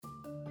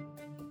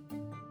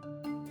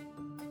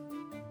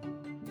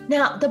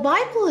Now, the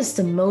Bible is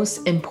the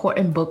most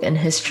important book in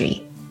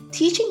history.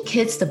 Teaching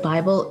kids the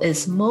Bible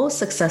is most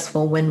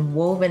successful when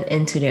woven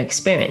into their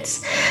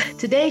experience.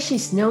 Today,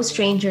 she's no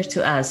stranger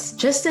to us.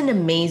 Just an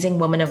amazing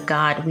woman of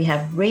God. We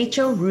have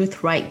Rachel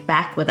Ruth Wright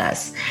back with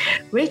us.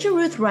 Rachel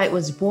Ruth Wright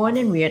was born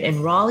and reared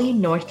in Raleigh,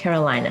 North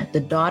Carolina, the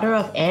daughter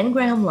of Anne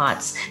Graham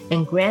Lotz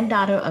and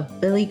granddaughter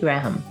of Billy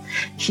Graham.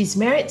 She's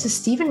married to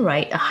Stephen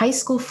Wright, a high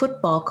school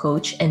football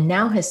coach, and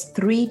now has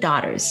 3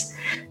 daughters.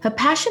 Her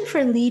passion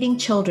for leading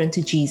children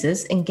to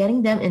Jesus and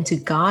getting them into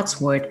God's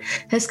Word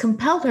has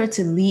compelled her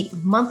to lead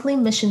monthly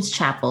missions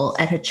chapel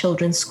at her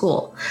children's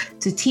school,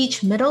 to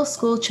teach middle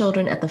school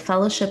children at the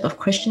Fellowship of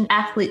Christian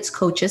Athletes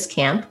Coaches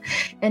Camp,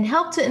 and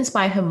help to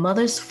inspire her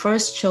mother's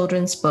first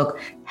children's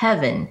book,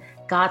 Heaven,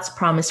 God's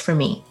Promise for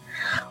Me.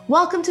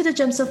 Welcome to the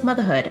Gems of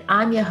Motherhood.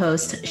 I'm your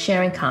host,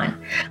 Sharon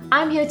Khan.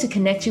 I'm here to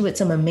connect you with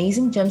some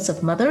amazing gems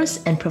of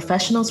mothers and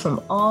professionals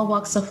from all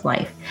walks of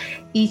life.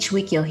 Each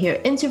week, you'll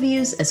hear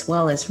interviews as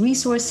well as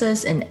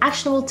resources and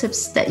actionable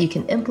tips that you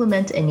can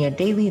implement in your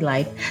daily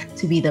life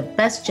to be the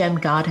best gem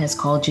God has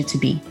called you to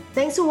be.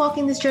 Thanks for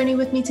walking this journey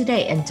with me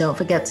today, and don't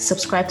forget to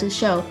subscribe to the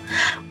show.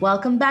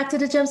 Welcome back to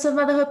the Gems of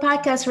Motherhood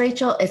podcast,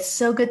 Rachel. It's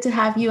so good to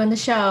have you on the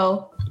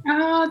show.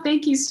 Oh,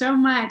 thank you so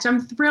much. I'm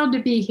thrilled to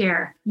be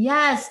here.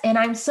 Yes, and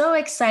I'm so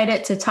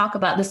excited to talk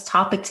about this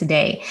topic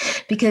today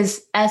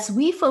because as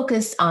we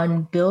focus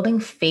on building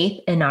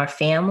faith in our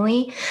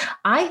family,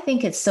 I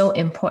think it's so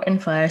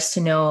important for us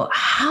to know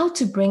how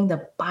to bring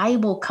the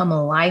Bible come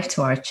alive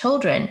to our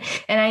children.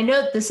 And I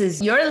know this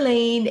is your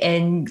lane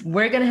and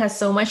we're going to have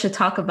so much to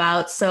talk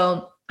about.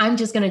 So I'm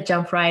just going to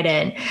jump right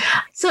in.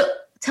 So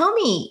tell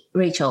me,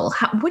 Rachel,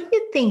 what do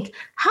you think?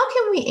 How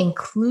can we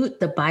include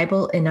the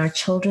Bible in our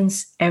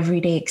children's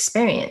everyday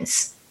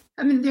experience?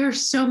 I mean, there are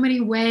so many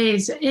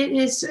ways.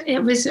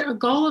 It was a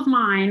goal of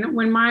mine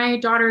when my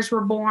daughters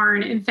were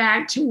born. In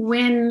fact,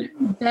 when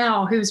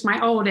Belle, who's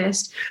my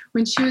oldest,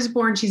 when she was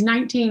born, she's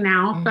 19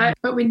 now. Mm-hmm.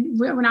 But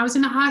when I was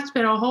in the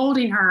hospital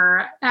holding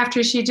her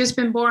after she had just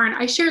been born,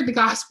 I shared the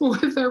gospel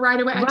with her right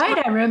away.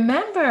 I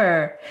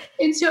remember.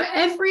 And so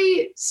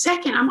every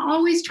second, I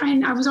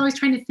was always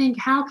trying to think,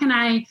 how can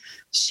I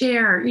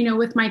share,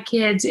 with my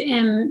kids?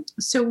 And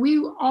so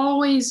we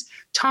always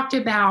talked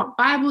about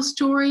Bible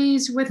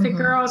stories with the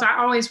girls. I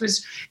always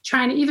was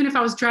trying to, even if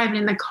I was driving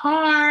in the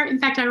car. In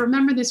fact, I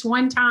remember this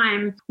one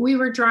time we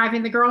were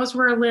driving, the girls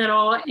were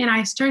little, and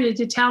I started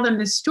to tell them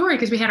this story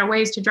because we had a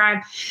ways to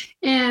drive.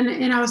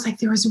 And I was like,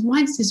 there was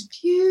once this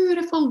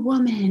beautiful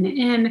woman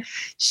and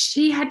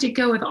she had to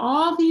go with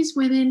all these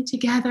women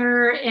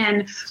together,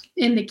 and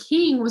the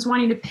king was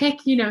wanting to pick,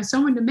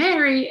 someone to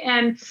marry,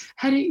 and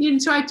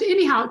so I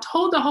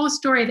told the whole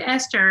story to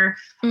Esther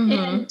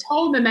and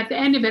told them at the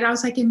end of it, I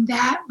was like, and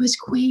that was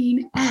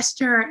Queen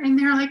Esther. And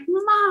they're like,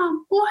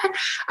 Mom, what?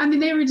 I mean,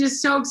 they were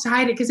just so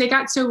excited because they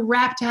got so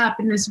wrapped up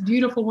in this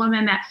beautiful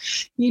woman that,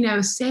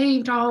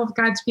 saved all of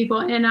God's people.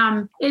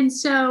 And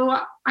so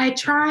I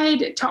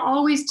tried to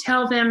always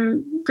tell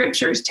them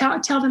scriptures,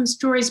 tell them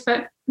stories,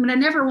 but I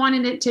never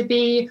wanted it to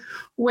be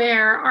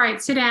where, all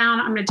right, sit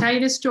down, I'm going to tell you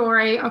the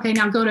story. Okay,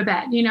 now go to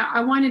bed.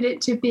 I wanted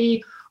it to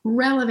be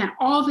relevant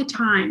all the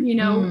time,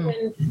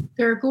 when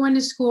they're going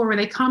to school, or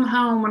they come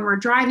home, when we're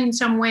driving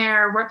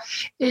somewhere,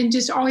 and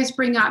just always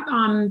bring up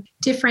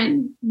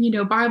different,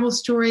 Bible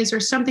stories or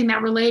something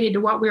that related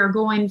to what we were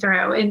going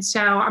through. And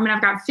so,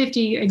 I've got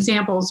 50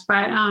 examples,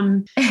 but,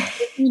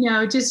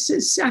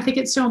 just, I think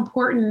it's so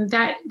important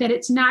that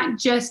it's not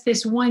just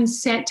this one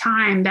set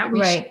time that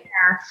we share,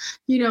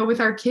 with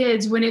our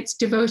kids when it's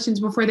devotions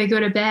before they go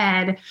to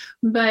bed,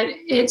 but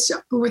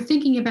we're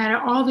thinking about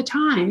it all the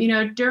time,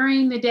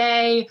 during the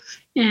day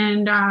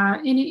and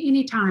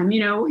any time,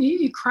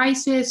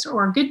 crisis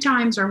or good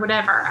times or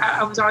whatever.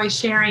 I was always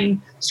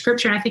sharing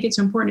scripture, and I think it's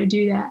important to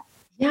do that.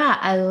 Yeah,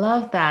 I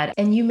love that.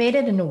 And you made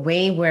it in a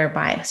way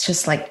whereby it's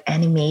just like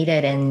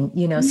animated and,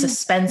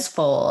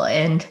 suspenseful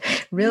and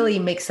really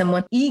makes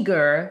someone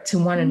eager to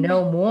want to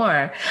know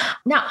more.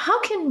 Now,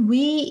 how can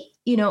we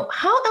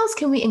how else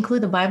can we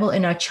include the Bible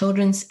in our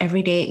children's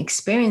everyday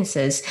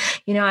experiences?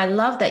 I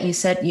love that you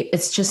said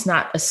it's just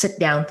not a sit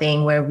down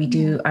thing where we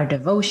do our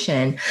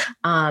devotion.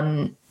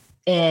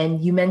 And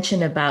you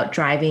mentioned about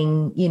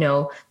driving,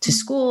 to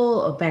school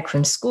or back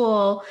from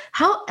school.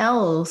 How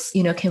else,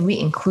 can we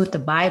include the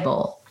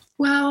Bible?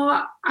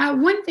 Well,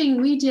 one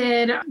thing we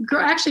did,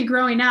 actually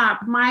growing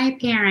up, my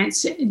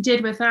parents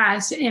did with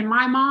us, and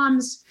my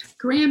mom's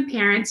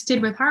grandparents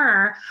did with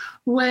her,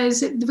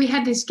 was we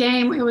had this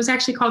game. It was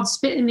actually called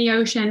Spit in the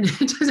Ocean.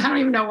 I don't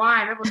even know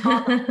why it was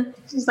called.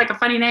 It's just like a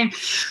funny name.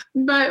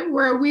 But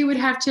where we would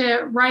have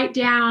to write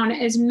down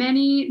as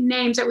many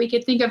names that we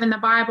could think of in the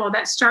Bible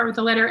that start with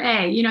the letter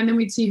A, and then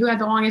we'd see who had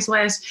the longest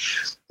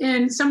list.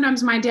 And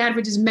sometimes my dad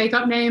would just make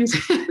up names.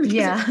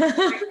 Yeah.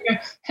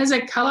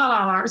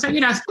 Hezekiah or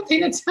something, something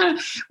that's, we're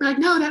like,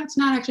 no, that's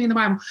not actually in the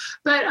Bible.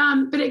 But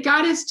it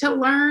got us to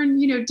learn,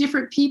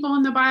 different people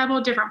in the Bible,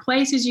 different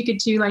places. You could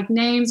do like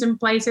names and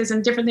places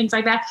and different things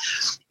things like that.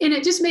 And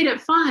it just made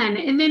it fun.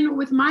 And then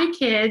with my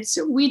kids,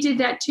 we did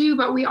that too,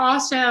 but we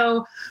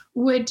also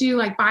would do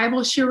like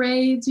Bible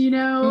charades,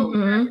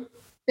 Mm-hmm.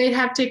 They'd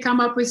have to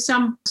come up with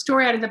some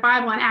story out of the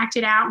Bible and act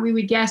it out. We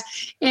would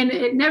guess. And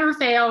it never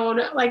failed.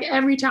 Like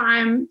every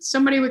time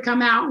somebody would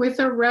come out with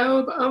a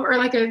robe or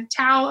like a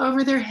towel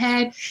over their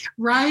head,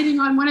 riding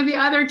on one of the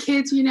other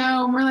kids, and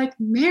we're like,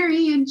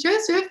 Mary and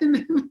Joseph.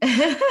 And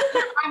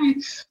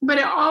but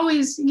it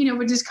always,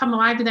 would just come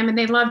alive to them, and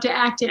they love to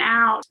act it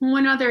out.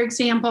 One other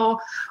example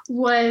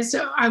was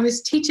I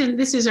was teaching,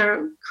 this is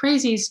a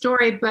crazy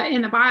story, but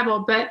in the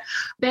Bible, but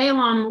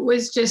Balaam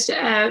was just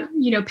a,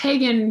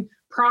 pagan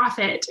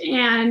prophet.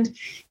 And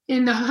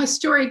in the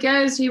story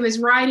goes, he was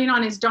riding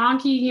on his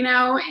donkey,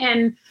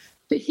 and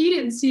he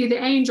didn't see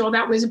the angel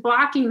that was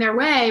blocking their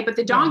way, but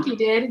the donkey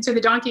did. And so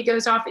the donkey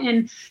goes off,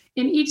 and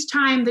each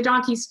time the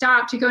donkey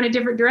stopped to go in a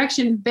different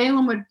direction,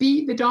 Balaam would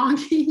beat the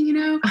donkey,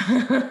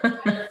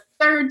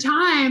 Third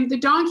time,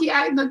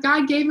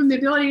 God gave him the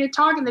ability to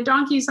talk, and the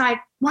donkey's like,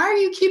 why do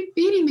you keep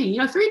beating me?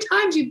 3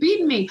 times you've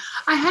beaten me.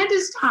 I had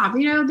to stop.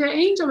 The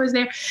angel was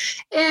there.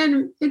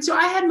 And so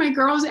I had my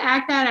girls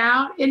act that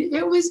out, and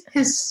it was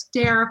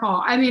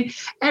hysterical. I mean,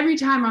 every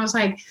time I was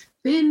like,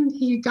 then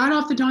he got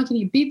off the donkey and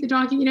he beat the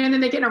donkey, and then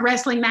they get in a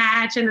wrestling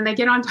match, and then they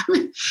get on top.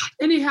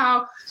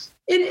 Anyhow,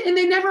 and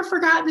they never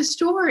forgot the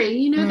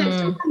story, that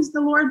sometimes the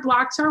Lord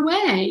blocks our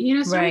way,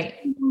 Right.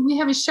 When we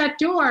have a shut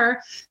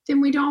door, then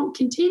we don't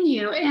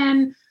continue.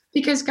 And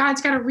because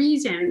God's got a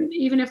reason,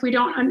 even if we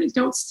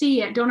don't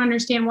see it, don't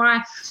understand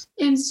why.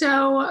 And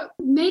so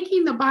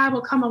making the Bible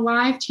come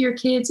alive to your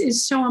kids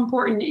is so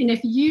important. And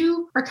if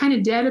you are kind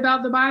of dead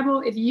about the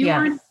Bible, if you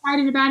aren't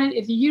excited about it,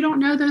 if you don't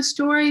know those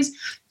stories,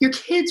 your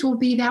kids will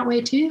be that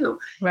way too.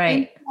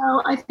 Right. And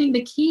so I think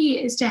the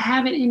key is to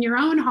have it in your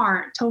own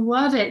heart, to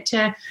love it,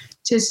 to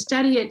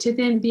study it, to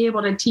then be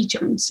able to teach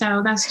them.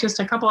 So that's just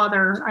a couple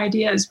other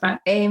ideas.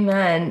 But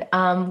Amen.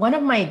 One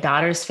of my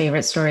daughter's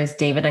favorite stories,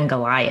 David and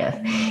Goliath.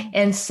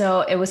 And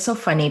so it was so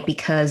funny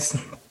because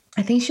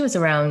I think she was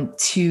around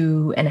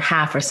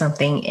 2.5 or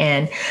something.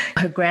 And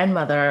her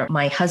grandmother,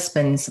 my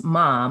husband's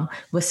mom,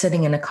 was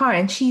sitting in a car,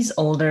 and she's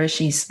older. I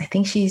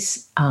think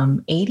she's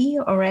 80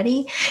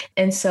 already.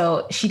 And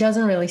so she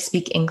doesn't really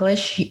speak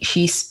English.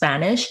 She's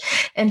Spanish.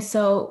 And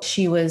so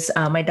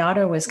my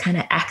daughter was kind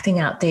of acting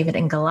out David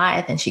and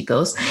Goliath, and she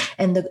goes,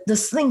 and the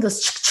sling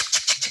goes,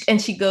 and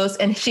she goes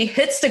and she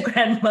hits the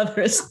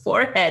grandmother's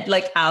forehead,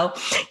 like how,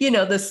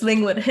 the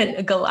sling would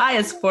hit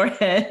Goliath's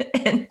forehead.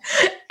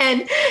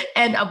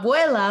 And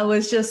Abuela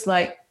was just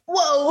like,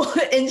 whoa,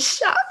 in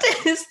shock.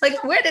 It's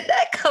like, where did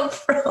that come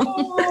from?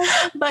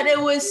 But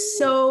it was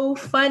so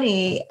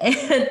funny.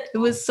 And it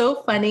was so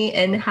funny,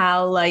 and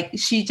how like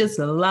she just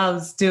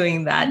loves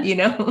doing that,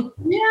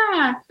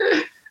 Yeah.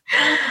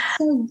 That's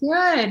so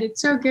good.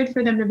 It's so good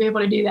for them to be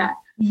able to do that.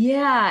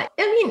 Yeah.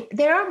 I mean,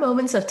 there are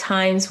moments of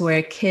times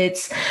where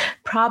kids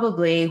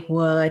probably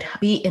would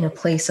be in a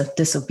place of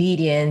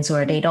disobedience,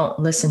 or they don't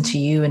listen to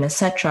you, and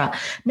etc.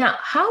 Now,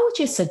 how would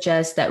you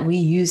suggest that we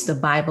use the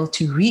Bible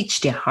to reach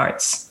their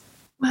hearts?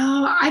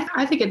 Well,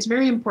 I think it's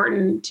very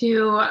important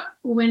to,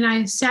 when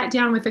I sat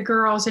down with the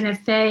girls, and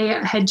if they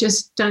had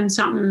just done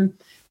something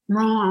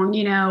wrong,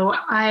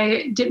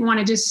 I didn't want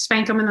to just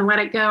spank them and then let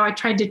it go. I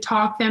tried to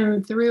talk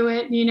them through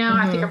it.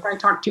 I think I probably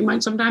talk too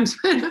much sometimes,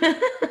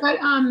 but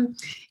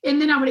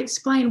and then I would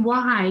explain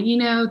why,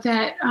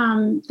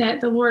 that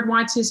the Lord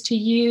wants us to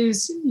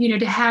use,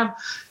 to have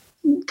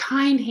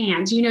kind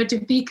hands, to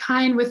be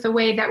kind with the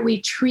way that we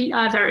treat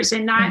others,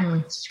 and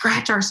not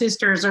scratch our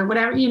sisters or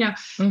whatever, and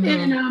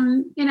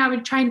I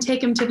would try and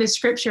take them to the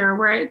scripture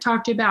where it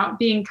talked about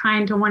being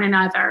kind to one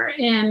another,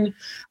 and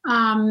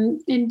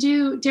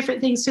do different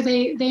things so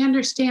they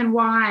understand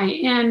why.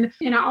 And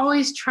I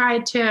always try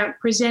to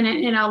present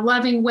it in a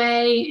loving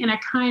way, in a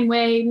kind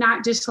way,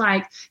 not just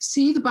like,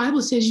 see, the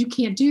Bible says you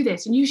can't do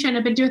this and you shouldn't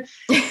have been doing.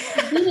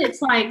 Then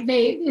it's like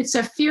it's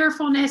a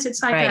fearfulness.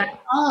 It's like, right.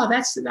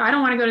 I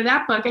don't want to go to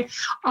that book. I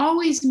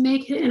always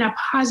make it in a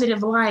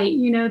positive light,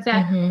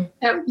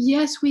 that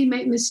yes, we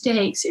make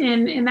mistakes,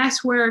 and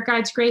that's where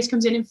God's grace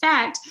comes in. In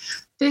fact,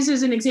 this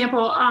is an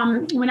example.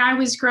 When I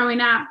was growing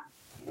up,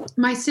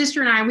 my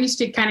sister and I, we used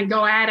to kind of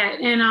go at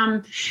it,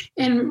 and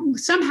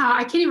somehow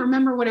I can't even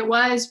remember what it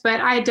was, but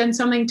I had done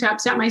something to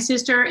upset my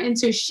sister, and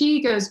so she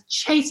goes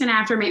chasing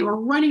after me. We're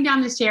running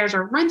down the stairs,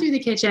 or run through the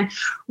kitchen,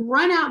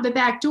 run out the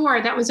back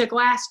door. That was a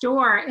glass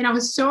door, and I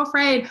was so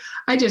afraid.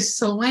 I just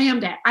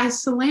slammed it.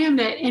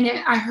 And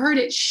I heard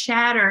it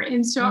shatter,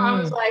 and so I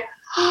was like,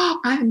 oh,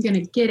 I'm going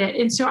to get it.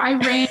 And so I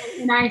ran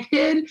and I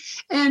hid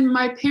in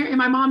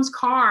my mom's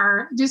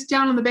car, just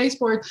down on the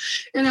baseboard.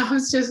 And I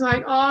was just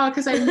like, oh,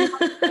 because I knew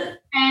I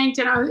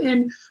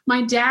and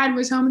my dad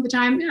was home at the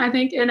time, I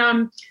think.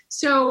 And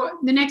so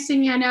the next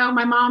thing I know,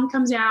 my mom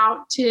comes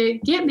out to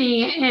get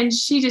me, and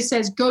she just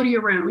says, go to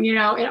your room,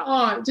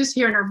 and just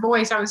hearing her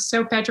voice, I was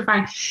so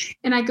petrified.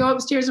 And I go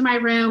upstairs in my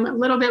room. A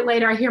little bit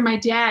later, I hear my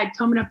dad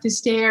coming up the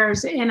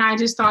stairs, and I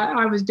just thought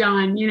I was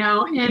done,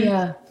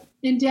 and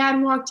And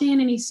Dad walked in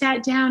and he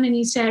sat down and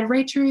he said,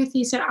 Ray Truth,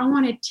 he said, I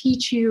want to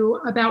teach you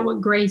about what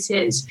grace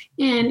is.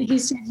 And he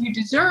said, you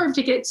deserve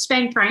to get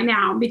spanked right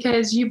now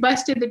because you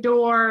busted the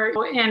door.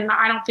 And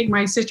I don't think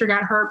my sister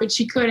got hurt, but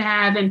she could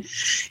have. And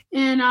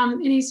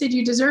he said,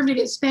 you deserve to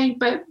get spanked,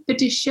 but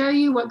to show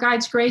you what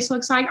God's grace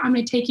looks like, I'm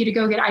going to take you to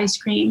go get ice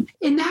cream.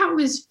 And that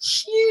was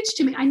huge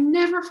to me. I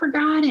never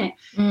forgot it.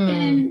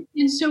 And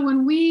so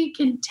when we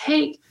can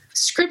take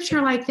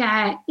scripture like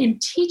that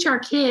and teach our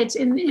kids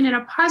in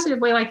a positive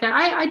way like that.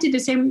 I did the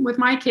same with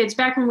my kids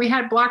back when we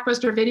had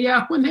Blockbuster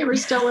Video when they were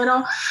still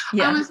little.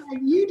 I was like,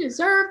 you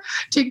deserve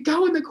to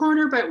go in the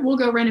corner, but we'll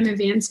go rent a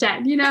movie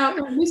instead.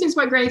 This is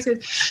what grace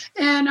is.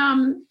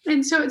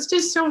 And so it's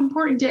just so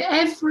important to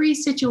every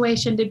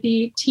situation to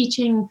be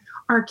teaching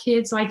our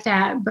kids like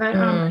that. But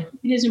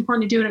it is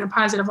important to do it in a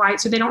positive light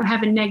so they don't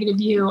have a negative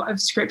view of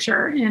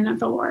scripture and of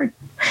the Lord.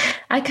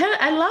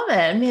 I love it.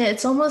 I mean,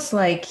 it's almost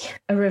like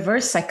a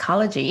reverse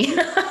psychology.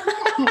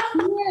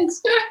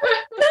 Yes.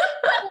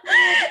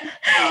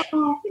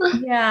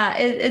 Yeah,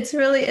 it's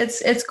really,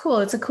 it's cool.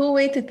 It's a cool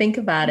way to think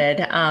about it.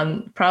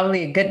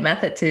 Probably a good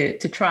method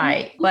to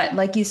try. But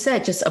like you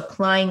said, just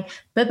applying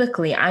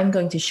biblically, I'm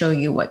going to show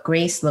you what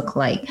grace looked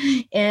like.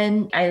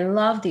 And I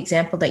love the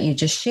example that you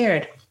just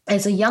shared.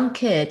 As a young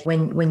kid,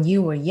 when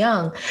you were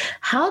young,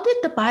 how did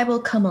the Bible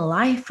come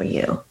alive for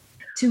you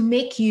to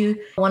make you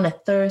want to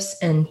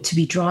thirst and to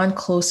be drawn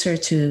closer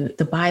to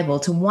the Bible,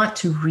 to want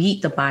to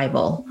read the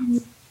Bible?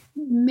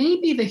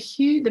 Maybe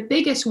the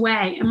biggest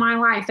way in my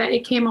life that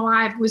it came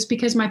alive was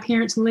because my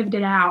parents lived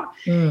it out.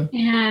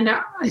 And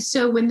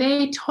so when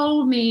they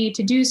told me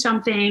to do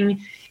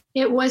something,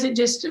 it wasn't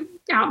just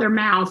out their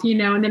mouth,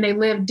 and then they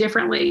lived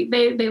differently.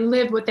 They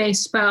lived what they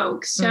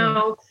spoke.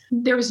 So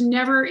there was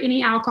never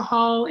any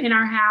alcohol in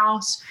our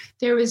house.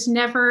 There was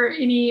never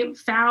any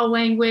foul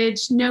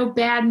language, no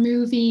bad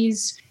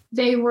movies.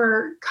 They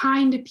were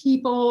kind to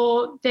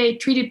people. They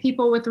treated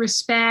people with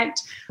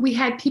respect. We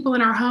had people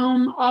in our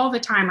home all the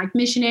time, like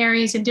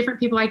missionaries and different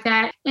people like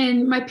that.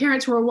 And my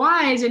parents were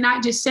wise and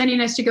not just sending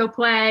us to go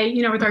play,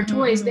 with our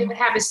toys. They would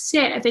have us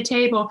sit at the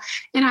table.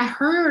 And I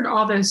heard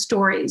all those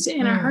stories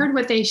and I heard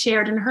what they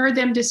shared and heard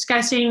them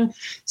discussing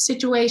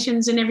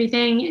situations and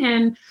everything.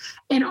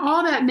 And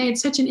all that made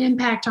such an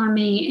impact on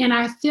me. And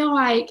I feel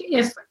like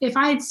if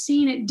I had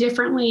seen it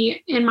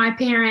differently in my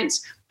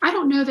parents, I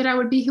don't know that I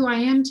would be who I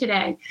am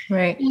today.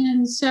 Right.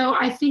 And so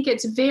I think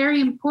it's very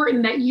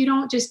important that you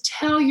don't just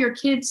tell your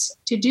kids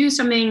to do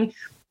something,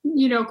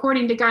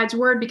 according to God's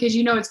word, because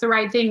it's the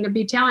right thing to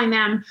be telling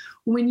them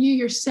when you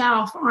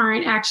yourself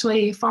aren't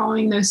actually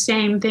following those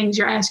same things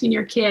you're asking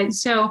your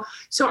kids. So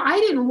I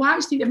didn't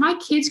watch if my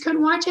kids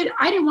couldn't watch it,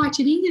 I didn't watch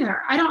it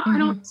either. I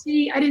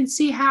didn't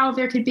see how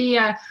there could be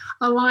a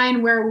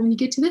line where when you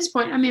get to this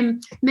point, I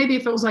mean, maybe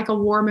if it was like a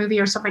war movie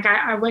or something,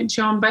 I wouldn't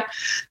show them, but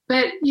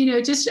I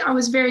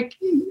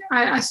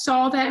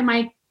saw that in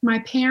my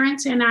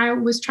parents, and I've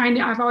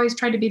always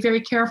tried to be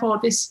very careful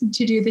of this,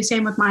 to do the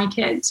same with my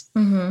kids.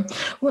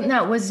 Well,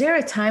 now, was there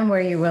a time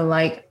where you were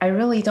like, I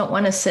really don't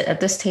want to sit at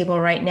this table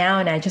right now,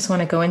 and I just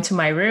want to go into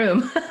my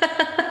room?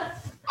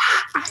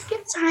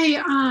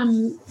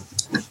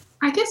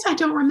 I guess I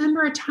don't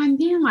remember a time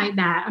being like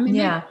that. I mean,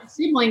 maybe my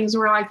siblings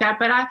were like that,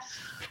 but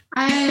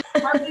I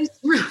was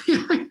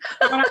really,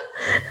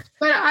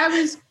 but I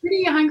was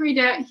pretty hungry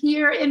to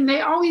hear, and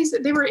they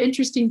were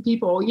interesting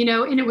people,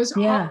 and it was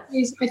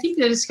always, I think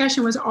the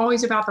discussion was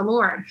always about the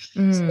Lord.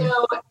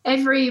 So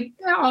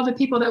all the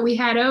people that we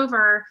had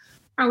over,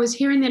 I was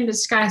hearing them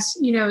discuss,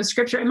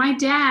 scripture. And my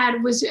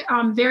dad was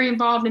very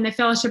involved in the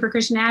Fellowship of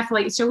Christian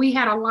Athletes. So we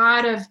had a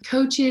lot of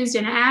coaches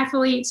and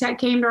athletes that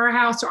came to our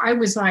house. So I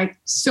was like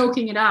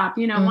soaking it up,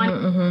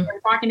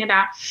 talking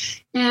about.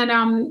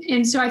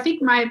 And so I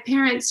think my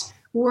parents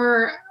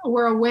were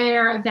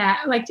aware of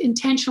that, like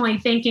intentionally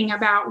thinking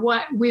about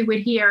what we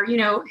would hear,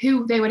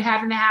 who they would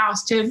have in the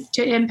house to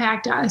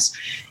impact us.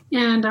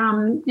 And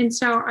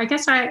so I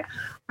guess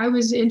I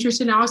was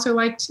interested and I also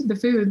liked the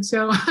food.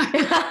 So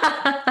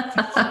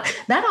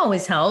that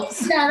always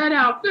helps. Yeah, that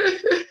helped.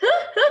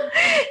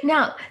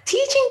 Now,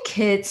 teaching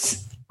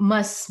kids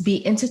must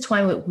be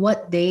intertwined with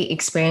what they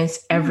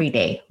experience every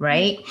day,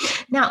 right?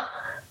 Now,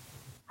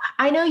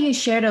 I know you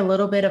shared a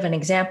little bit of an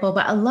example,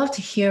 but I'd love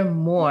to hear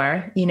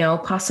more,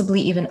 possibly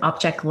even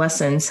object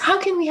lessons. How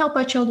can we help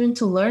our children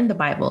to learn the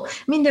Bible?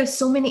 I mean, there's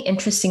so many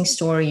interesting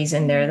stories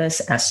in there.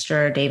 There's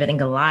Esther, David and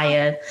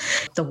Goliath,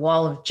 the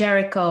Wall of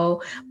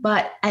Jericho,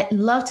 but I'd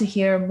love to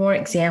hear more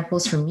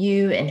examples from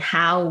you and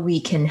how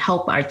we can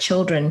help our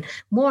children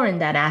more in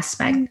that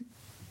aspect.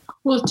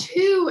 Well,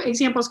 two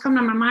examples come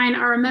to my mind.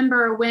 I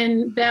remember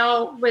when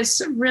Belle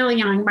was really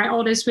young. My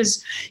oldest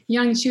was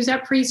young. She was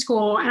at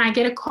preschool, and I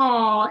get a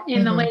call,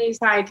 and the lady's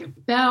like,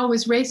 Belle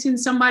was racing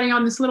somebody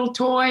on this little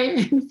toy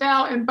and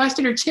fell and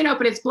busted her chin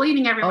open. It's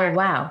bleeding everywhere. Oh,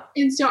 wow.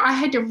 And so I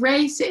had to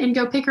race and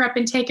go pick her up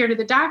and take her to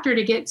the doctor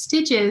to get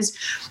stitches.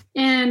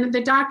 And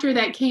the doctor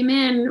that came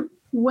in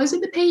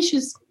wasn't the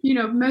patience,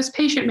 most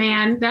patient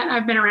man that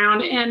I've been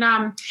around.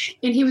 And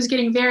he was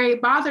getting very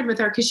bothered with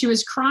her because she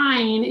was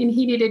crying, and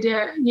he needed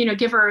to,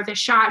 give her the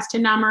shots to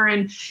numb her.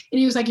 And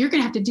he was like, "You're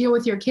going to have to deal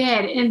with your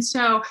kid." And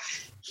so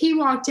he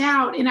walked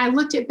out, and I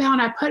looked at Belle,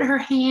 and I put her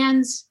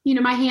hands,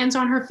 my hands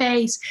on her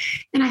face.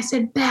 And I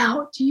said,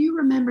 "Belle, do you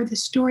remember the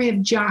story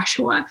of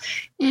Joshua?"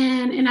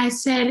 And I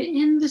said,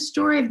 in the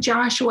story of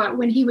Joshua,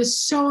 when he was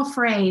so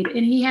afraid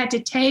and he had to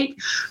take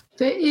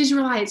the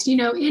Israelites,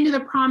 into the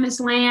promised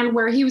land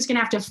where he was going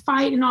to have to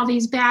fight in all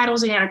these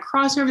battles. He had to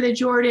cross over the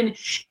Jordan,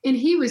 and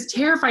he was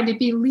terrified to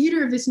be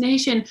leader of this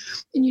nation.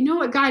 And you know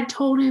what God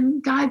told him?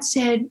 God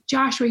said,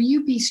 "Joshua,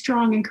 you be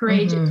strong and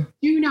courageous. Mm-hmm.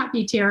 Do not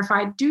be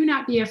terrified. Do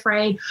not be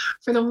afraid,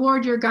 for the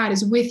Lord your God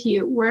is with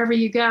you wherever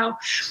you go."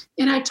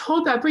 And I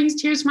told that,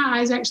 brings tears to my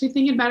eyes actually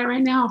thinking about it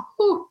right now.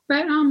 Whew.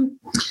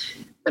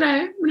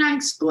 But when I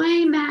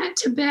explained that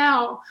to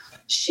Belle,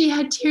 she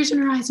had tears in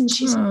her eyes, and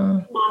she's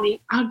like,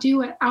 "Mommy, I'll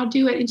do it. I'll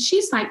do it." And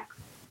she's like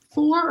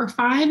 4 or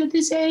 5 at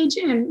this age,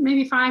 and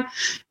maybe 5.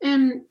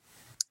 And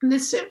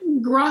this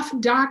gruff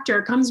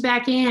doctor comes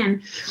back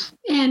in,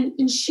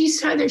 and she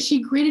saw that she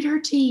gritted her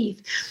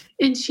teeth,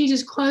 and she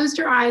just closed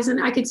her eyes,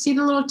 and I could see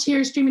the little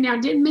tears streaming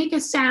down, didn't make a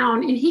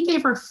sound. And he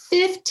gave her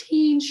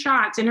 15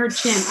 shots in her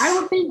chin. I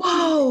don't think.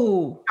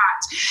 Whoa.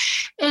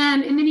 Shots.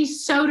 And then he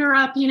sewed her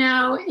up,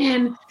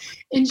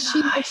 and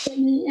she looked at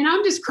me, and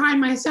I'm just crying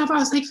myself. I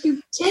was like,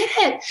 "You did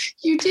it.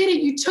 You did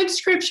it. You took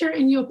scripture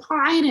and you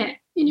applied it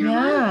in your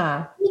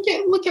life.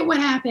 Look at what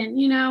happened,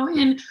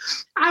 And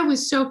I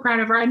was so proud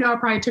of her. I know I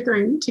probably took her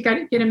to get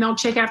a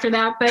milkshake after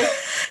that,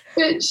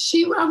 but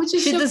she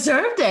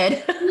deserved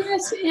it.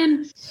 Yes.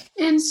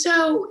 And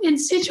so in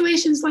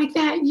situations like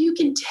that, you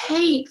can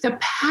take the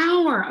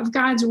power of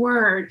God's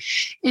word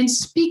and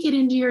speak it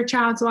into your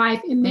child's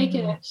life and make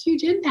it a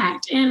huge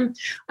impact. And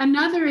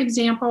another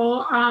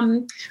example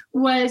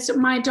was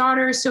my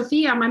daughter,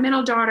 Sophia, my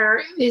middle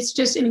daughter, is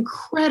just an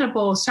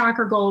incredible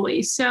soccer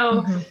goalie.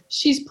 So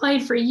she's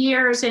played for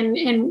years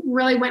and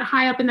really went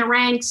high up in the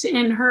ranks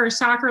in her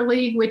soccer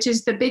league, which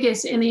is the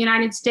biggest in the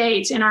United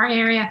States in our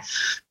area.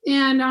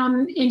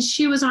 And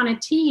she was on a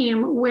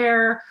team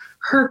where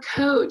her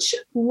coach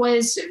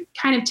was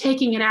kind of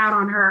taking it out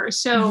on her.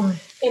 So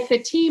if the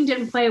team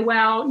didn't play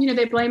well,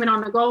 they blame it on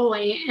the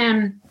goalie.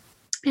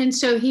 And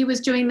so he was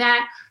doing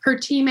that. Her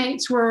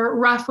teammates were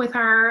rough with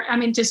her. I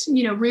mean, just,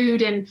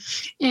 rude and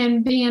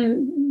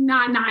being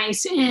not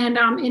nice. And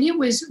it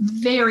was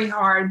very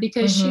hard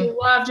because she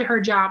loved her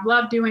job,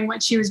 loved doing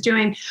what she was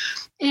doing.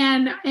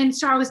 And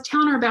so I was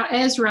telling her about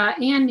Ezra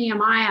and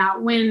Nehemiah.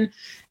 When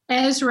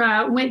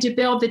Ezra went to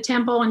build the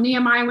temple and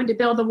Nehemiah went to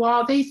build the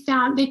wall, they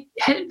found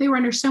they were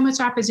under so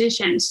much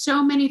opposition.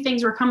 So many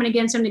things were coming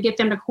against them to get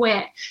them to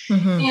quit.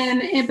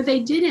 But they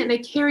didn't. They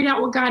carried out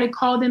what God had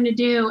called them to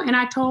do. And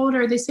I told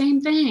her the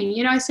same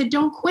thing. I said,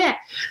 "Don't quit."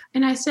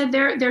 And I said,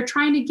 they're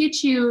trying to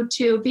get you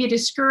to be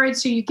discouraged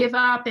so you give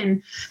up.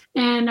 And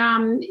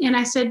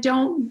I said,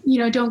 don't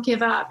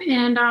give up.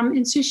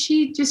 And so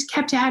she just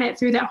kept at it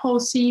through that whole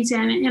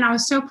season. And I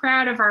was so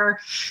proud of her.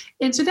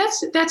 And so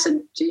that's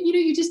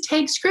you just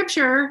take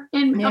scripture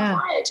and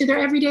apply it to their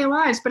everyday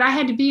lives. But I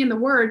had to be in the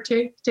word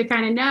to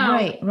kind of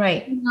know,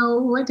 right.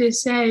 What to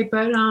say.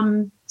 But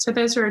so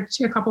those are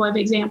a couple of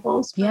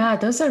examples. Yeah,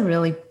 those are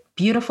really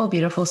beautiful,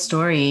 beautiful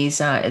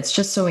stories. It's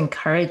just so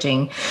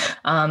encouraging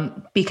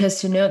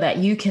because to know that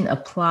you can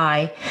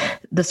apply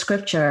the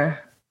scripture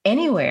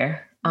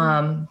anywhere.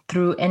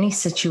 Through any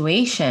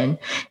situation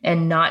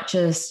and not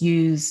just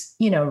use,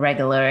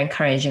 regular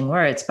encouraging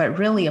words, but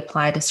really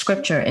apply the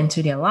scripture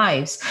into their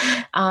lives.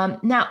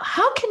 Now,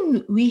 how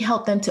can we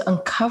help them to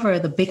uncover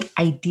the big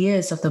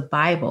ideas of the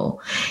Bible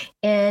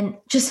and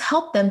just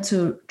help them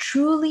to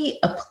truly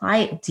apply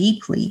it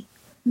deeply?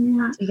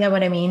 Yeah. Do you get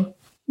what I mean?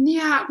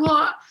 Yeah.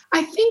 Well,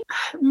 I think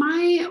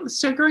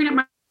growing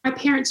up, my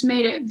parents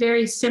made it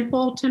very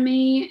simple to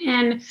me.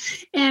 And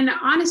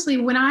honestly,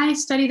 when I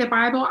study the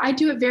Bible, I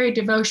do it very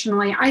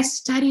devotionally. I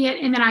study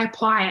it and then I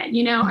apply it.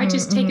 I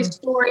just take a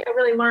story. I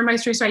really learn my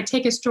story. So I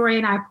take a story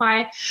and I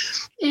apply it.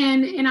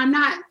 And I'm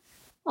not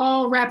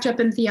all wrapped up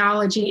in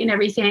theology and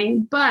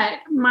everything, but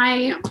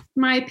my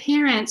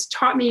parents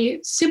taught me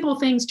simple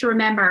things to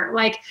remember,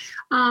 like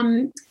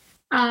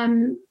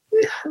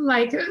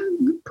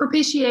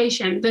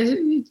propitiation,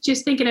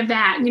 just thinking of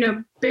that,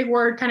 big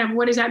word, kind of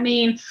what does that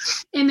mean?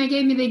 And they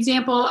gave me the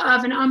example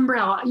of an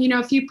umbrella.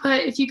 If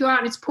you go out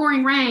and it's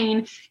pouring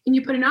rain and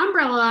you put an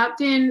umbrella up,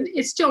 then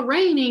it's still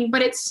raining,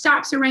 but it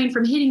stops the rain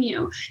from hitting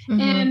you.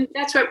 And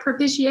that's what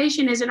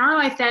propitiation is in our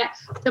life, that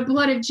the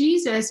blood of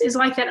Jesus is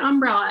like that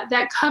umbrella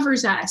that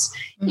covers us.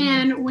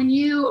 And when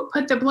you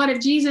put the blood of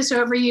Jesus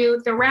over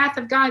you, the wrath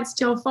of God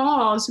still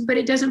falls, but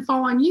it doesn't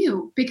fall on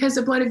you because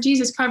the blood of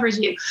Jesus covers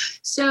you.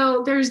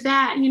 So there's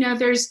that,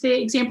 there's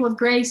the example of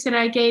grace that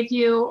I gave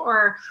you,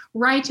 or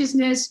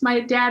righteousness. My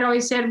dad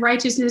always said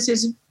righteousness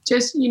is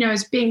just,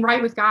 is being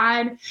right with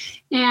God.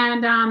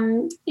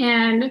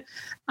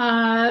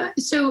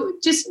 So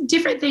just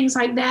different things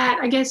like that,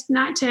 I guess,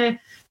 not to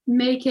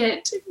make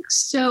it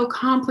so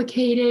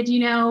complicated,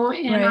 and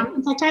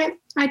in fact,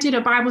 I did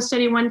a Bible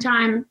study one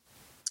time,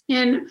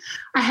 and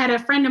I had a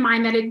friend of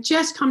mine that had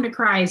just come to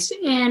Christ.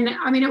 And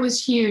I mean, it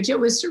was huge. It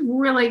was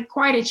really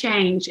quite a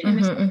change in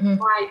this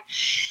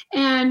life.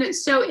 And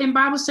so in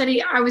Bible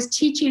study, I was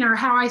teaching her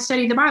how I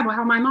study the Bible,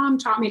 how my mom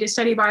taught me to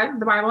study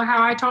the Bible,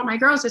 how I taught my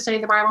girls to study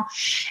the Bible.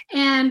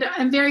 And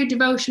I'm very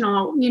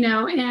devotional,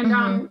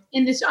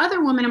 and this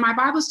other woman in my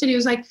Bible study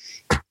was like,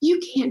 you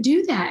can't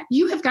do that.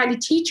 You have got to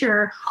teach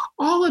her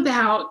all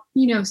about,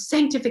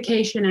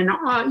 sanctification and,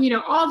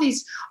 all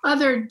these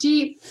other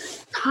deep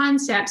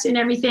concepts and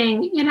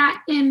everything. And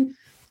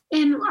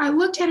I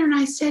looked at her and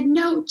I said,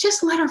 no,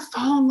 just let her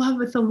fall in love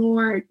with the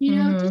Lord.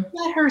 Just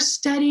let her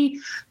study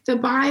the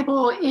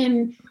Bible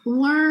and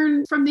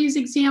learn from these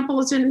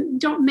examples, and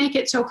don't make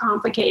it so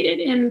complicated.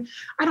 And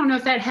I don't know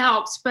if that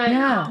helps, but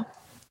yeah.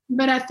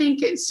 But I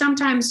think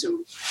sometimes,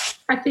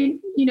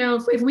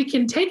 if we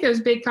can take those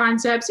big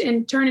concepts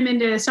and turn them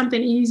into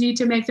something easy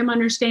to make them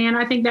understand,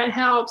 I think that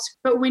helps.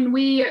 But when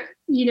we,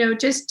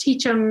 just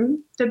teach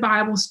them the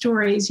Bible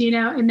stories,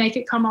 and make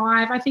it come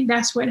alive, I think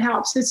that's what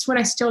helps. It's what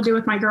I still do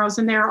with my girls,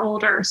 and they're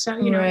older. So,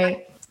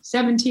 right.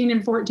 17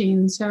 and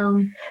 14.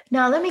 So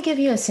now let me give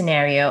you a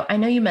scenario. I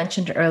know you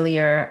mentioned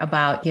earlier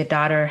about your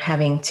daughter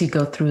having to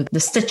go through the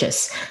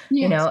stitches,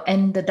 yes.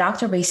 And the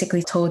doctor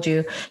basically told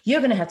you,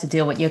 you're going to have to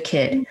deal with your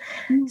kid.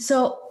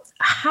 So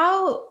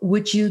how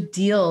would you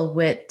deal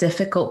with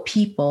difficult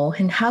people,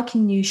 and how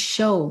can you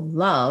show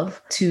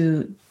love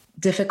to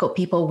difficult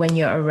people when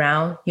you're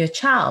around your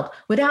child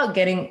without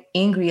getting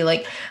angry?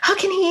 Like, how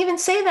can he even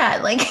say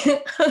that? Like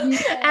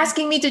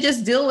asking me to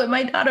just deal with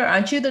my daughter.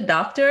 Aren't you the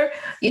doctor?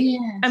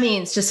 Yes. I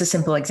mean, it's just a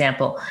simple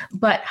example,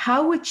 but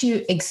how would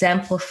you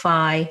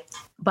exemplify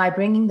by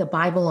bringing the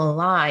Bible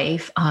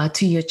alive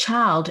to your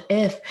child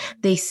if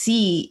they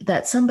see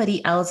that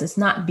somebody else is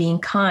not being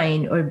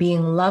kind or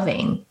being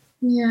loving?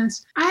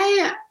 Yes.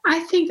 I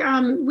think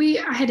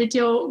I had to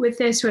deal with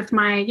this with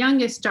my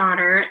youngest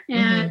daughter,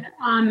 and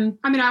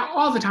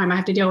all the time I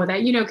have to deal with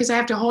that, because I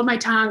have to hold my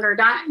tongue or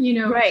not,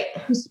 right.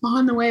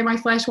 respond the way my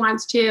flesh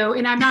wants to,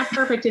 and I'm not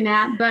perfect in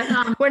that,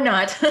 but we're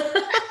not.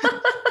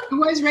 I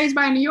was raised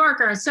by a New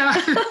Yorker, so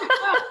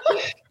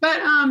but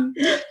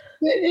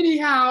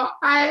anyhow,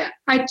 I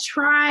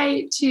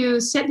try to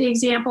set the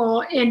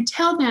example and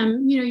tell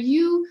them,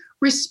 you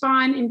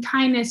respond in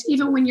kindness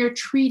even when you're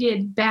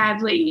treated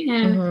badly.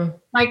 And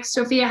like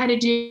Sophia had to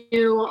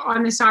do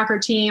on the soccer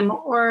team,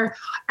 or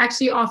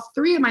actually all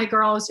three of my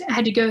girls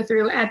had to go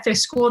through at the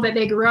school that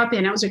they grew up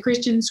in. It was a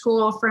Christian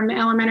school from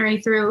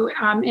elementary through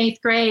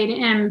 8th grade.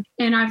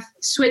 And I've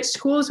switched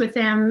schools with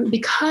them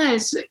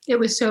because it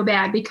was so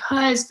bad,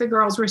 because the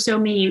girls were so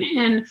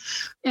mean.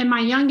 And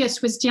my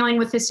youngest was dealing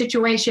with a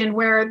situation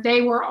where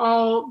they were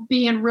all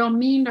being real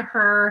mean to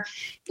her,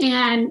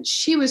 and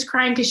she was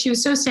crying because she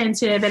was so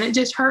sensitive, and it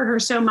just hurt her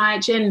so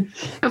much. And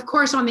of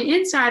course, on the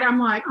inside, I'm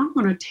like, I'm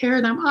going to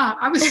tear them up.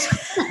 I was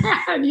so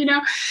mad,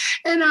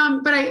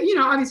 and, but I,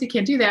 obviously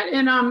can't do that.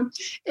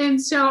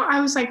 And so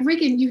I was like,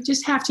 Regan, you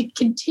just have to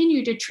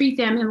continue to treat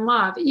them in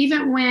love.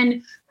 Even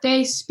when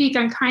they speak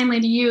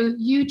unkindly to you,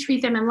 you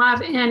treat them in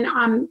love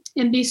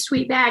and be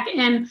sweet back.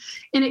 And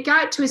it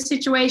got to a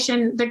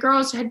situation, the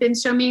girls had been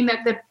so mean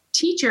that the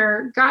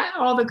teacher got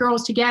all the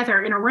girls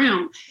together in a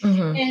room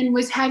and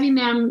was having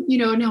them,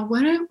 know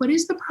what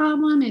is the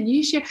problem, and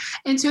you share.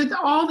 And so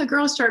all the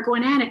girls start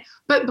going at it.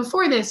 But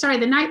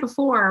the night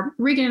before,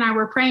 Regan and I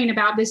were praying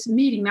about this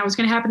meeting that was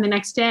going to happen the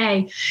next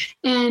day.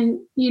 And,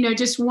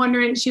 just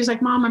wondering, she was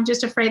like, Mom, I'm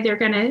just afraid they're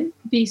going to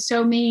be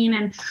so mean.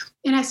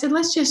 And I said,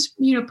 let's just,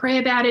 pray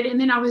about it.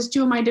 And then I was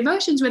doing my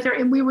devotions with her,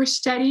 and we were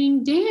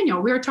studying Daniel.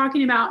 We were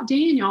talking about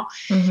Daniel.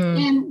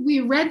 And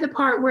we read the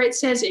part where it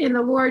says, and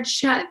the Lord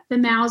shut the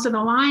mouths of the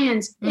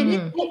lions. And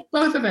it hit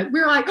both of us. We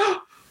were like,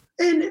 oh,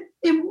 and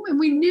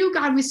we knew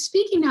God was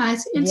speaking to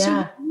us. And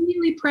so we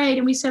really prayed,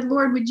 and we said,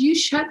 Lord, would you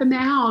shut the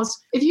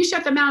mouths? If you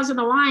shut the mouths of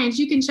the lions,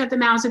 you can shut the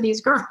mouths of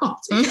these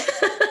girls.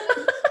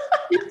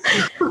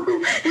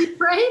 We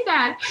prayed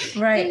that.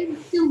 Right.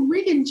 And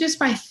Regan, just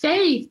by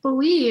faith,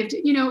 believed,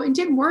 and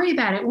didn't worry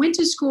about it. Went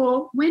to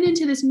school, went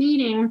into this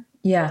meeting.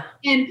 Yeah.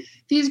 And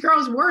these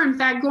girls were, in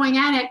fact, going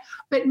at it,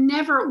 but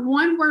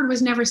one word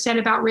was never said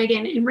about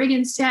Regan. And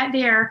Regan sat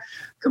there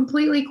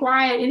completely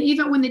quiet. And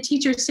even when the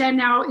teacher said,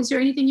 now, is there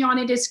anything you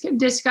want to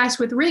discuss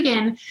with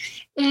Regan?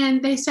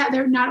 And they sat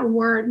there, not a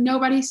word.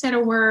 Nobody said a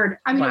word.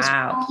 I mean,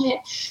 wow.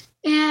 It was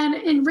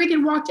quiet. And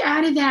Regan walked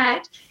out of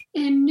that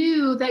and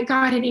knew that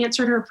God had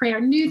answered her prayer,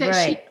 knew that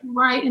she was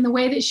right in the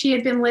way that she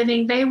had been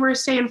living. They were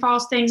saying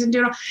false things and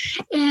doing all,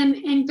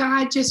 and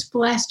God just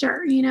blessed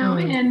her,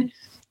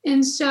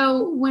 and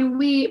so when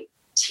we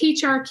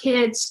teach our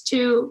kids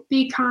to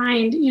be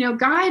kind,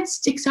 God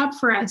sticks up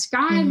for us.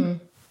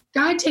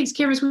 God takes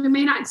care of us. We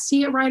may not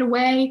see it right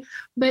away,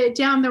 but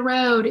down the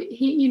road,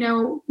 he,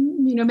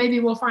 maybe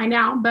we'll find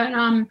out.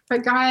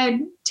 But God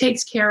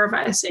takes care of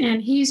us,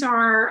 and He's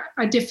a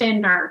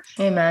defender.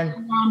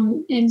 Amen.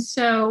 And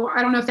so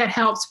I don't know if that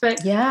helps,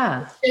 but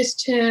just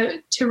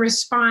to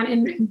respond.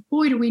 And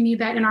boy, do we need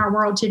that in our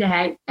world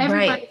today.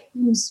 Everybody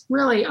seems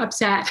really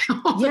upset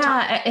all the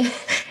time.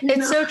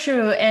 It's so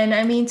true. And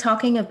I mean,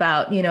 talking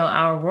about,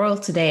 our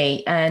world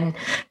today, and,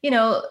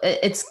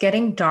 it's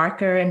getting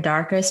darker and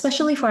darker,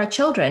 especially for our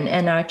children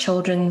and our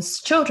children's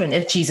children,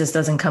 if Jesus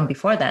doesn't come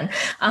before then.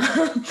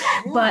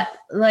 But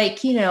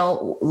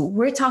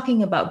we're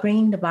talking about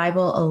bringing the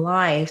Bible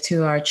alive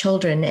to our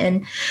children,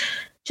 and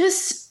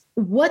just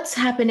what's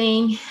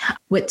happening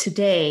with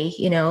today,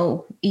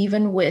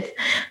 even with,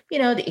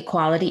 the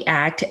Equality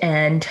Act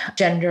and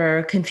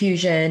gender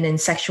confusion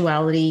and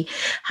sexuality.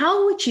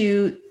 How would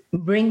you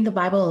bring the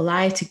Bible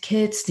alive to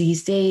kids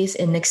these days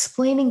in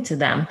explaining to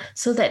them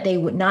so that they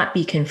would not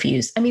be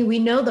confused? I mean, we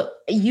know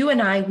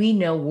that we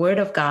know Word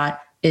of God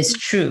is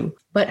true,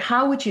 but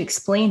how would you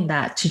explain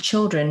that to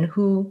children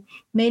who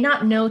may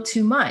not know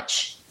too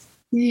much?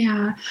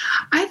 Yeah,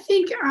 I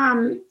think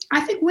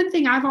one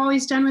thing I've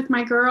always done with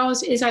my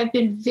girls is I've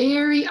been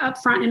very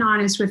upfront and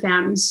honest with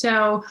them.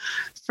 So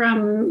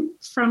from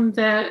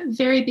the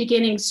very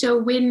beginning. So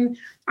when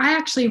I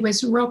actually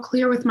was real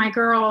clear with my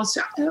girls,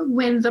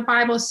 when the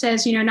Bible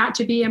says, not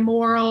to be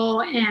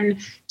immoral and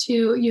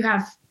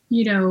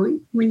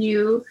when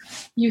you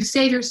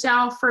save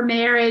yourself for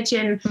marriage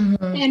and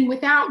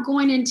without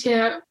going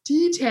into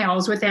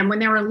details with them when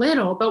they were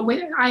little, but when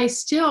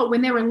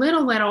they were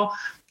little,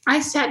 I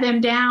sat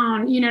them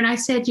down, and I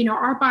said,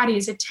 our body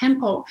is a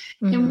temple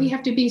and we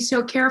have to be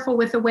so careful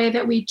with the way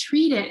that we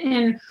treat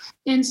it.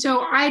 And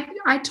so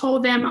I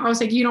told them, I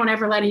was like, you don't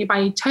ever let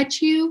anybody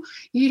touch you.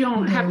 You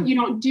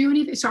don't do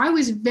anything. So I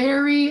was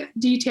very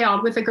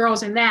detailed with the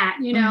girls in that,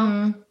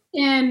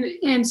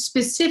 and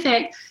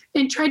specific,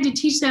 and tried to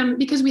teach them,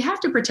 because we have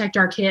to protect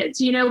our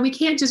kids. We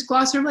can't just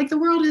gloss over like the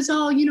world is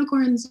all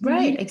unicorns.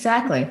 Right.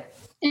 Exactly.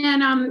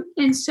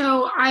 And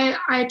so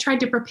I tried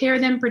to prepare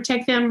them,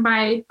 protect them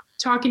by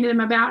talking to them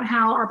about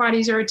how our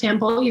bodies are a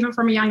temple, even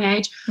from a young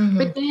age.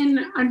 But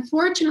then,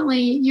 unfortunately,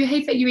 you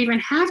hate that you even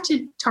have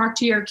to talk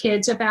to your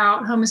kids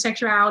about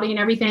homosexuality and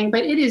everything,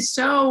 but it is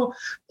so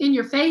in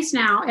your face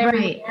now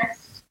everywhere. Right.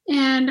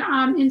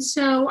 And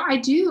so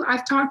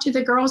I've talked to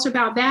the girls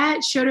about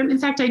that, showed them. In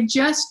fact, I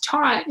just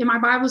taught in my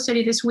Bible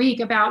study this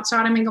week about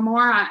Sodom and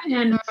Gomorrah.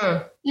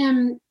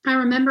 And I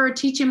remember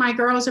teaching my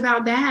girls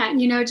about that,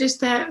 just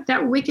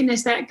that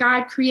wickedness that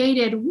God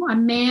created, a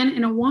man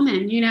and a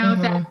woman,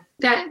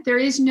 that there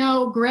is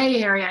no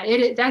gray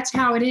area. That's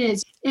how it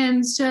is.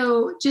 And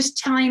so just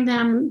telling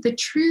them the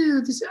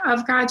truths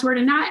of God's word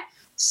and not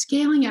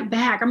scaling it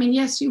back. I mean,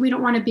 yes, we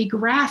don't want to be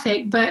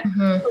graphic, but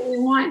we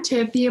want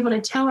to be able to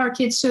tell our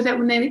kids so that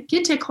when they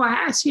get to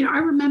class, I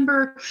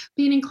remember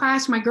being in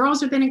class, my girls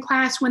have been in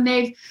class when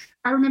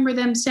I remember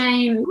them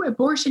saying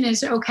abortion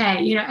is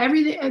okay.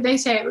 Everything they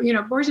say,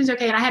 abortion is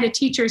okay. And I had a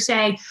teacher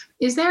say,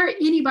 is there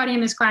anybody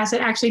in this class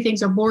that actually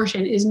thinks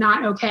abortion is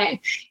not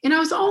okay? And I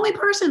was the only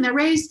person that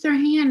raised their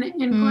hand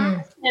in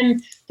class, and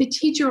the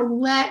teacher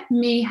let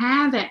me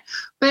have it.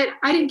 But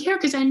I didn't care,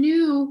 because I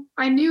knew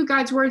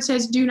God's word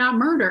says do not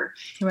murder.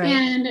 Right.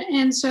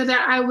 And so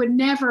that I would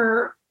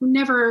never,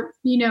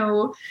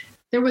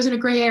 there wasn't a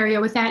gray area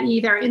with that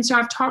either. And so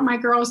I've taught my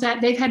girls that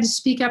they've had to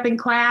speak up in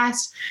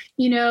class,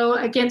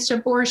 against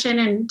abortion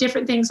and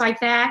different things like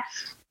that,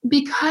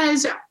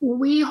 because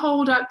we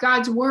hold up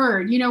God's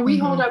word. We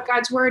hold up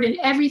God's word, and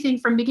everything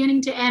from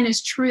beginning to end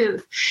is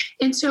truth.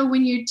 And so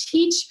when you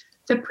teach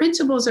the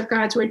principles of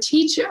God's word,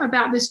 teach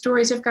about the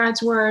stories of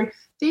God's word,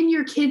 then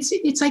your kids,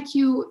 it's like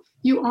you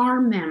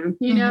arm them,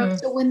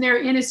 so when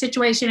they're in a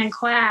situation in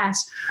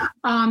class,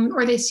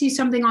 or they see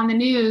something on the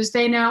news,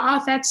 they know,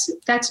 oh,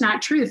 that's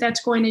not truth.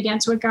 That's going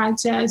against what God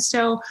says.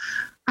 So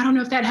I don't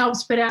know if that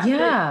helps, but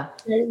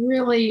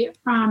really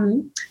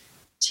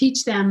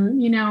teach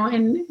them,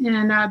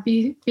 and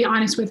be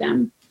honest with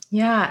them.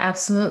 Yeah,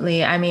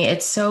 absolutely. I mean,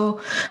 it's so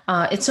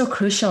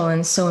crucial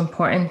and so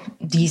important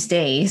these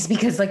days,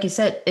 because like you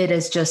said, it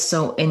is just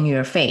so in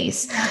your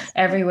face.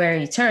 Everywhere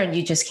you turn,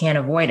 you just can't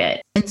avoid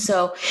it. And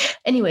so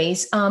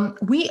anyways,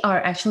 we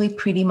are actually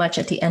pretty much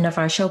at the end of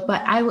our show,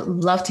 but I would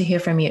love to hear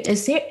from you.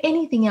 Is there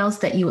anything else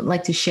that you would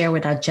like to share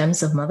with our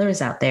gems of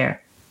mothers out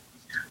there?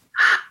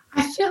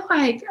 I feel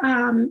like,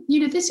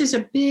 this is a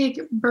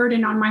big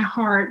burden on my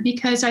heart,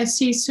 because I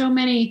see so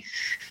many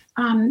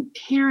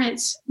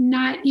parents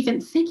not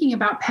even thinking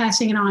about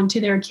passing it on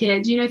to their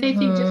kids. They think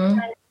just kind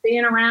of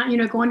being around,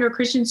 going to a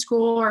Christian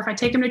school, or if I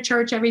take them to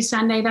church every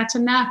Sunday, that's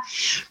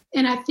enough.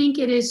 And I think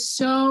it is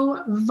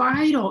so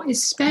vital,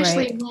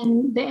 especially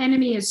when the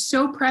enemy is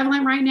so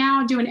prevalent right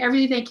now, doing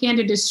everything they can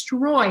to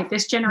destroy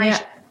this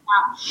generation,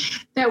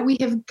 that we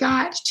have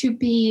got to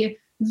be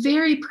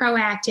very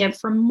proactive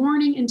from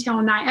morning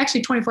until night,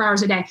 actually 24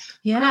 hours a day.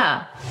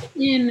 Yeah.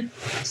 In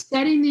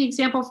setting the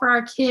example for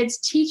our kids,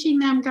 teaching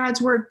them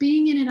God's word,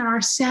 being in it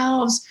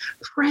ourselves,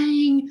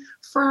 praying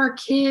for our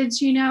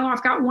kids.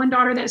 I've got one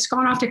daughter that's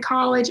gone off to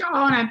college.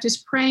 Oh, and I'm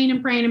just praying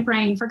and praying and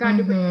praying for God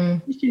to bring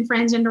Christian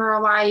friends into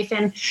her life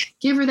and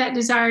give her that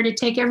desire to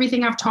take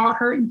everything I've taught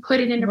her and put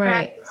it into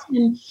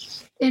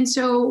practice. And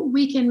so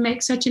we can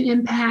make such an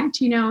impact,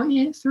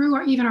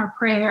 through even our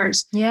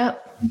prayers.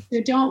 Yep.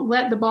 So don't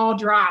let the ball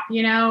drop,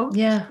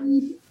 Yeah.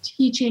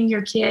 teaching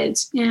your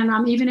kids.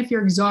 And even if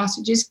you're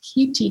exhausted, just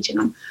keep teaching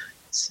them.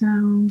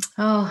 So,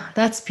 oh,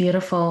 that's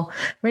beautiful.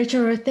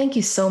 Rachel Ruth, thank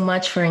you so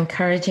much for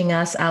encouraging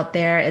us out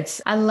there.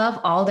 I love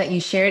all that you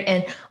shared.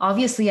 And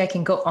obviously I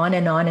can go on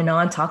and on and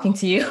on talking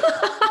to you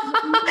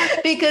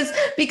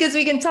because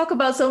we can talk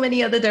about so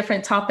many other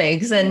different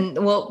topics, and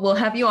we'll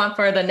have you on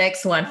for the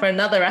next one, for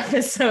another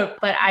episode.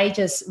 But I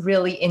just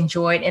really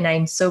enjoyed, and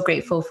I'm so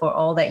grateful for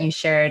all that you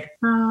shared.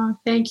 Oh,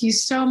 thank you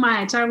so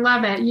much. I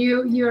love it.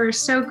 You are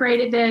so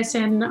great at this,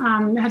 and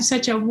have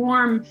such a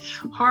warm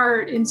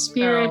heart and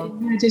spirit. Oh.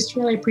 And I just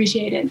really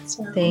appreciate it.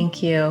 So.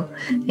 Thank you.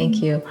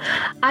 Thank you.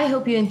 I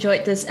hope you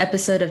enjoyed this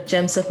episode of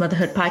Gems of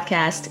Motherhood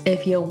podcast.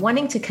 If you're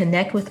wanting to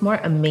connect with more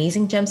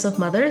amazing Gems of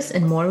Mothers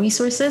and more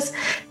resources,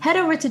 head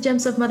over to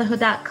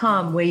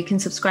gemsofmotherhood.com, where you can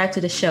subscribe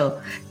to the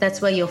show.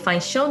 That's where you'll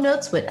find show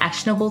notes with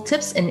actionable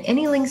tips and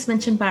any links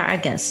mentioned by our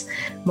guests.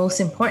 Most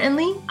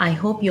importantly, I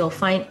hope you'll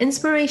find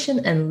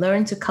inspiration and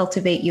learn to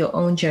cultivate your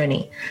own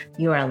journey.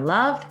 You are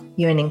loved.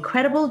 You're an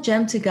incredible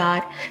gem to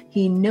God.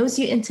 He knows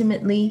you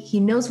intimately. He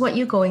knows what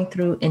you're going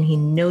through, and He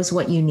knows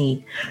what you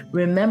need.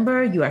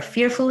 Remember, you are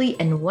fearfully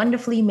and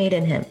wonderfully made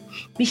in Him.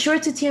 Be sure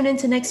to tune in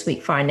to next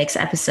week for our next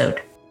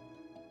episode.